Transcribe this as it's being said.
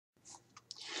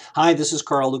Hi, this is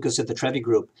Carl Lucas at the Trevi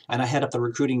Group, and I head up the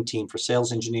recruiting team for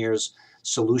sales engineers,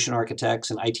 solution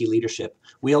architects, and IT leadership.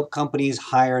 We help companies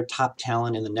hire top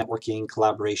talent in the networking,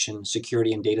 collaboration,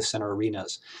 security, and data center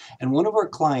arenas. And one of our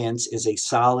clients is a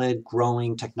solid,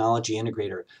 growing technology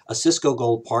integrator, a Cisco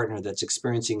Gold Partner that's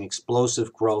experiencing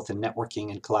explosive growth in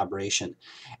networking and collaboration.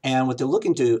 And what they're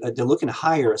looking to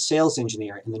hire a sales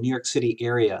engineer in the New York City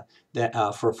area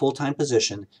for a full-time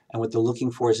position, and what they're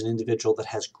looking for is an individual that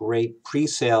has great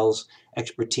pre-sales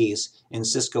expertise in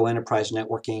Cisco Enterprise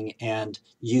Networking and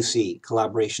UC,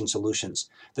 Collaboration Solutions.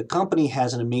 The company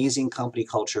has an amazing company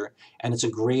culture, and it's a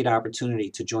great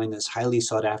opportunity to join this highly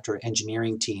sought-after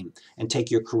engineering team and take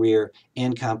your career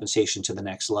and compensation to the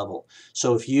next level.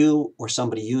 So if you or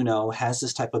somebody you know has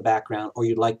this type of background, or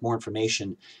you'd like more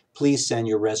information, please send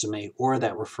your resume or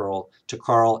that referral to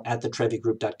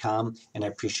carl@thetrevigroup.com, and I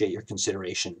appreciate your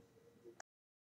consideration.